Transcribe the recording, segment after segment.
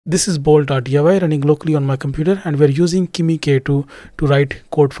This is Bolt.DIY running locally on my computer, and we're using Kimi K2 to write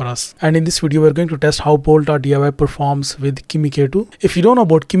code for us. And in this video, we're going to test how Bolt.DIY performs with Kimi K2. If you don't know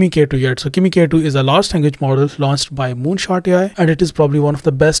about Kimi K2 yet, so Kimi K2 is a large language model launched by Moonshot AI, and it is probably one of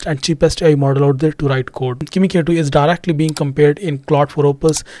the best and cheapest AI model out there to write code. Kimi K2 is directly being compared in Claude for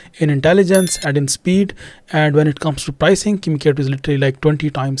Opus in intelligence and in speed. And when it comes to pricing, Kimi K2 is literally like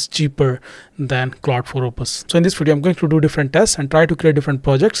 20 times cheaper than Claude for Opus. So in this video, I'm going to do different tests and try to create different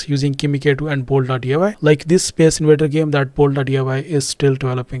projects using Kimi K2 and Bolt.DIY, like this space invader game that Bolt.DIY is still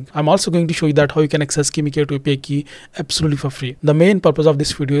developing. I'm also going to show you that how you can access Kimi K2 API key absolutely for free. The main purpose of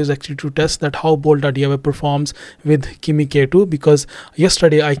this video is actually to test that how Bolt.DIY performs with Kimi K2, because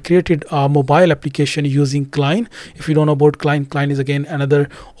yesterday I created a mobile application using Klein. If you don't know about Klein, Klein is again another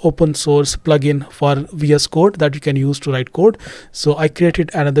open source plugin for VS Code that you can use to write code. So I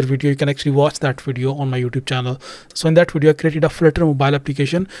created another video. You can actually watch that video on my YouTube channel. So in that video, I created a Flutter mobile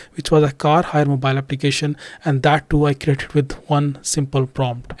application, which was a car hire mobile application, and that too I created with one simple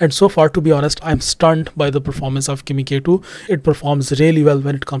prompt. And so far, to be honest, I'm stunned by the performance of Kimi K2. It performs really well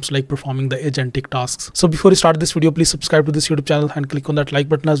when it comes to like performing the agentic tasks. So before you start this video, please subscribe to this YouTube channel and click on that like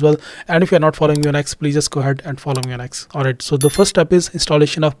button as well. And if you're not following me on X, please just go ahead and follow me on X. Alright, so the first step is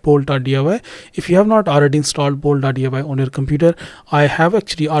installation of Bolt.DIY. If you have not already installed Bolt.DIY on your computer, I have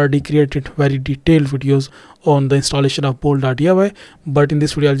actually already created very detailed videos on the installation of Bolt.DIY, but in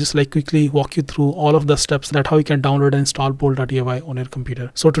this video I'll just like quickly walk you through all of the steps that how you can download and install Bolt.DIY on your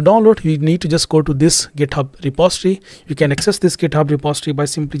computer. So to download, you need to just go to this GitHub repository. You can access this GitHub repository by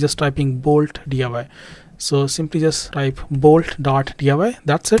simply just typing Bolt.DIY. So simply just type Bolt.DIY,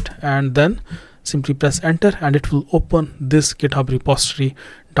 that's it, and then simply press enter and it will open this GitHub repository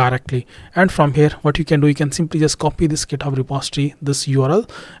directly. And from here, what you can do, you can simply just copy this GitHub repository, this URL,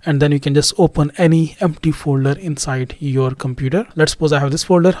 and then you can just open any empty folder inside your computer. Let's suppose I have this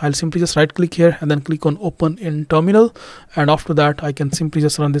folder. I'll simply just right click here and then click on open in terminal, and after that I can simply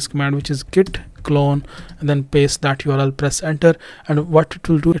just run this command, which is git clone, and then paste that URL, press enter, and what it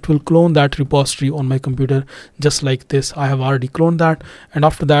will do, it will clone that repository on my computer just like this. I have already cloned that, and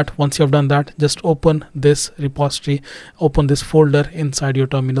after that, once you have done that, just open this repository, open this folder inside your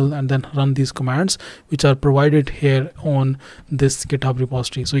terminal, and then run these commands which are provided here on this GitHub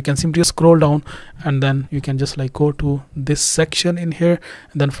repository. So you can simply scroll down and then you can just like go to this section in here,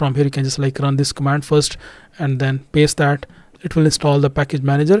 and then from here you can just like run this command first and then paste that. It will install the package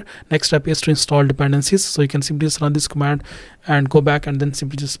manager. Next step is to install dependencies. So you can simply just run this command and go back and then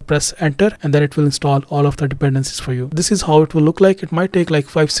simply just press enter, and then it will install all of the dependencies for you. This is how it will look like. It might take like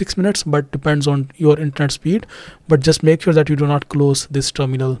 5-6 minutes, but depends on your internet speed. But just make sure that you do not close this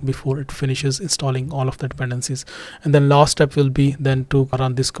terminal before it finishes installing all of the dependencies. And then last step will be then to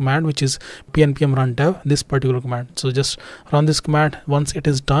run this command, which is pnpm run dev, this particular command. So just run this command. Once it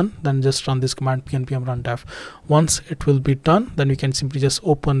is done, then just run this command pnpm run dev. Once it will be done, then you can simply just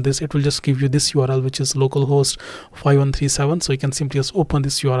open this. It will just give you this URL, which is localhost 5137. So you can simply just open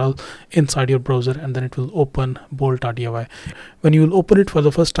this URL inside your browser, and then it will open Bolt.DIY. When you will open it for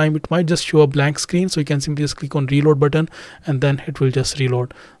the first time, it might just show a blank screen. So you can simply just click on reload button, and then it will just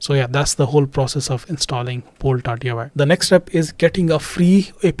reload. So yeah, that's the whole process of installing Bolt.DIY. The next step is getting a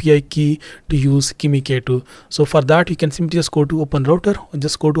free API key to use Kimi K2. So for that, you can simply just go to OpenRouter, or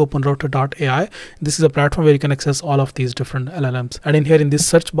just go to openrouter.ai. This is a platform where you can access all of these different LLMs. And in here in this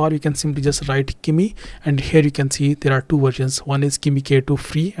search bar, you can simply just write Kimi, and here you can see there are two versions. One is Kimi K2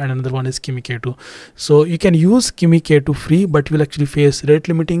 free and another one is Kimi K2. So you can use Kimi K2 free, but you will actually face rate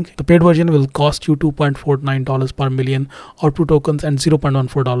limiting. The paid version will cost you $2.49 per million output tokens and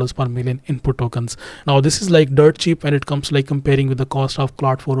 $0.14 per million input tokens. Now this is like dirt cheap when it comes to like comparing with the cost of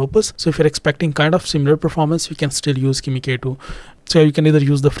Claude for Opus. So if you're expecting kind of similar performance, you can still use Kimi K2. So you can either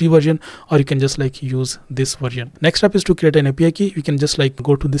use the free version or you can just like use this version. Next step is to create an API key. You can just like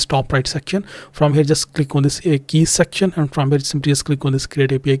go to this top right section. From here, just click on this key section, and from here simply just click on this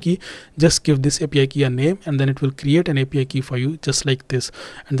create API key. Just give this API key a name, and then it will create an API key for you just like this.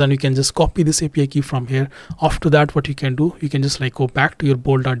 And then you can just copy this API key from here. After that, what you can do, you can just like go back to your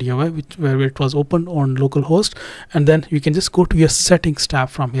Bolt.DIY, where it was opened on localhost, and then you can just go to your settings tab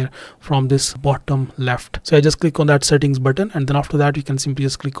from here, from this bottom left. So I just click on that settings button, and then after that you can simply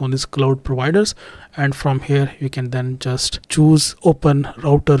just click on this cloud providers, and from here you can then just choose open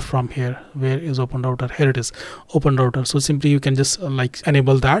router from here. Where is open router? Here it is, open router. So simply you can just like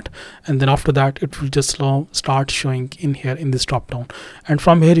enable that, and then after that it will just start showing in here in this drop down. And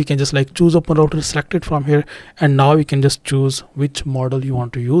from here you can just like choose open router, select it from here, and now you can just choose which model you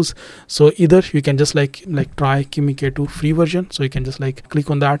want to use. So either you can just like try Kimi K2 free version. So you can just like click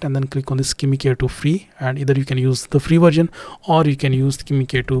on that and then click on this Kimi K2 free, and either you can use the free version or or you can use the Kimi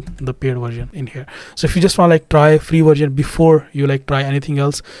K2, the paid version in here. So if you just want to like try free version before you like try anything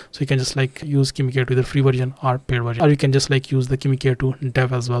else, so you can just like use Kimi K2, the free version or paid version, or you can just like use the Kimi K2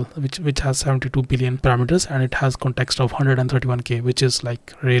 dev as well, which has 72 billion parameters and it has context of 131k, which is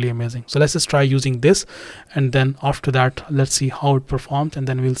like really amazing. So let's just try using this, and then after that let's see how it performs, and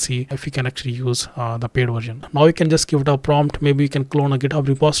then we'll see if we can actually use the paid version. Now you can just give it a prompt. Maybe you can clone a GitHub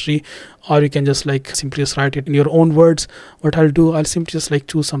repository, or you can just like simply just write it in your own words. What I'll do, I'll simply just like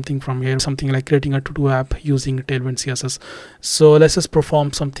choose something from here, something like creating a to-do app using Tailwind CSS. So let's just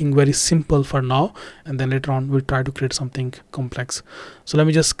perform something very simple for now, and then later on we'll try to create something complex. So let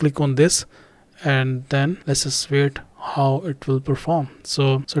me just click on this, and then let's just wait how it will perform.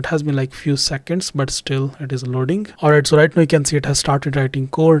 So it has been like few seconds, but still it is loading. All right, so right now you can see it has started writing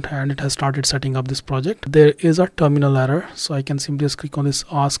code and it has started setting up this project. There is a terminal error, so I can simply just click on this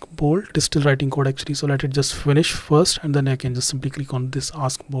ask Bolt. It is still writing code actually, so let it just finish first, and then I can just simply click on this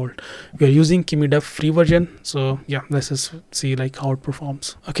ask Bolt. We are using Kimi Dev free version, so yeah, let's just see like how it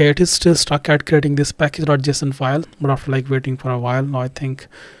performs. Okay, it is still stuck at creating this package.json file, but after like waiting for a while, now I think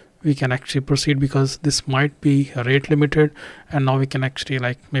we can actually proceed, because this might be rate limited, and now we can actually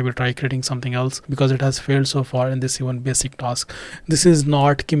like maybe try creating something else, because it has failed so far in this even basic task. This is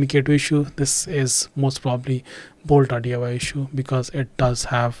not Kimi K2 issue, this is most probably Bolt.DIY issue, because it does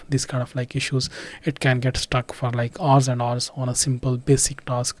have this kind of like issues. It can get stuck for like hours and hours on a simple basic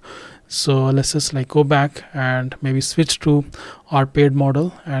task. So let's just like go back and maybe switch to our paid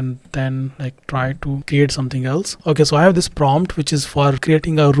model, and then like try to create something else. Okay, so I have this prompt which is for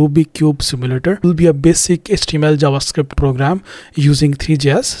creating a Rubik cube simulator. It will be a basic HTML JavaScript program using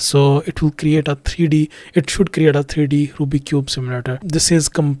Three.js. So it will create a 3D, it should create a 3D Rubik cube simulator. This is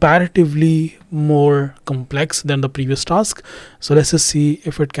comparatively more complex than the previous task, so let's just see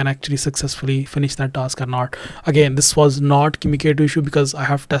if it can actually successfully finish that task or not. Again, this was not Kimi K2 issue, because I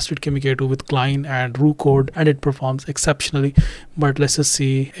have tested Kimi K2 with Klein and Ru code and it performs exceptionally, but let's just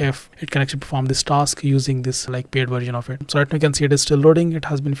see if it can actually perform this task using this like paid version of it. So right now you can see it is still loading. It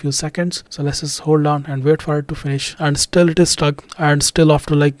has been a few seconds, so let's just hold on and wait for it to finish, and still it is stuck, and still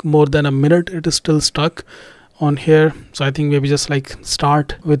after like more than a minute it is still stuck on here. So I think maybe just like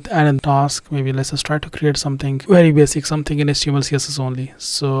start with an task. Maybe let's just try to create something very basic, something in HTML CSS only.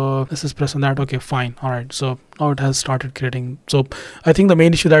 So let's just press on that. Okay, fine. All right, so now it has started creating. So I think the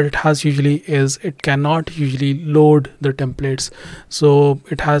main issue that it has usually is it cannot usually load the templates. So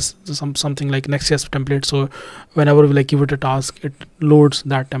it has something like Next.js template, so whenever we like give it a task, it loads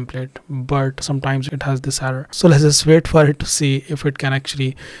that template, but sometimes it has this error. So let's just wait for it to see if it can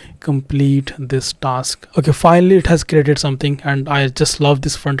actually complete this task. Okay, finally it has created something, and I just love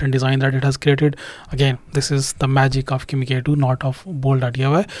this front-end design that it has created. Again, this is the magic of Kimi K2, not of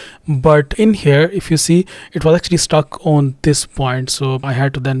Bolt.DIY. But in here, if you see, it was actually stuck on this point, so I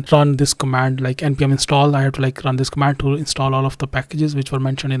had to then run this command like npm install. I had to like run this command to install all of the packages which were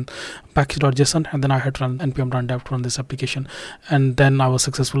mentioned in package.json, and then I had to run npm run dev to run this application, and then I was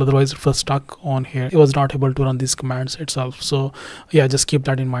successful. Otherwise it was stuck on here, it was not able to run these commands itself. So yeah, just keep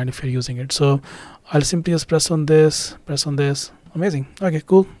that in mind if you're using it. So I'll simply just press on this. Amazing. Okay,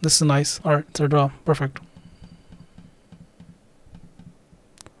 cool, this is nice. All right, so draw, perfect.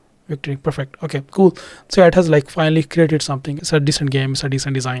 Victory, perfect. Okay, cool. So yeah, it has like finally created something. It's a decent game, it's a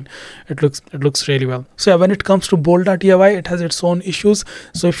decent design. It looks really well. So yeah, when it comes to Bolt.DIY, it has its own issues.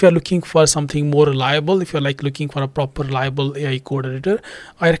 So if you're looking for something more reliable, if you're like looking for a proper reliable AI code editor,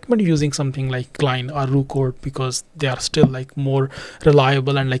 I recommend using something like Klein or Ru code, because they are still like more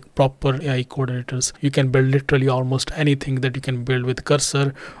reliable and like proper AI code editors. You can build literally almost anything that you can build with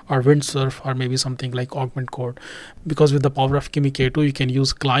Cursor or Windsurf or maybe something like Augment Code, because with the power of Kimi K2 you can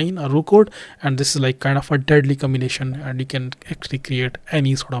use Klein or Ru code, and this is like kind of a deadly combination, and you can actually create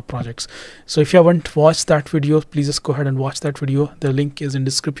any sort of projects. So if you haven't watched that video, please just go ahead and watch that video. The link is in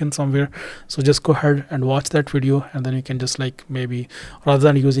description somewhere, so just go ahead and watch that video, and then you can just like maybe rather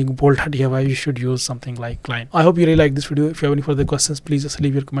than using Bolt.DIY, you should use something like Klein. I hope you really like this video. If you have any further questions, please just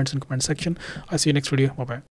leave your comments in the comment section. I'll see you next video. Bye bye.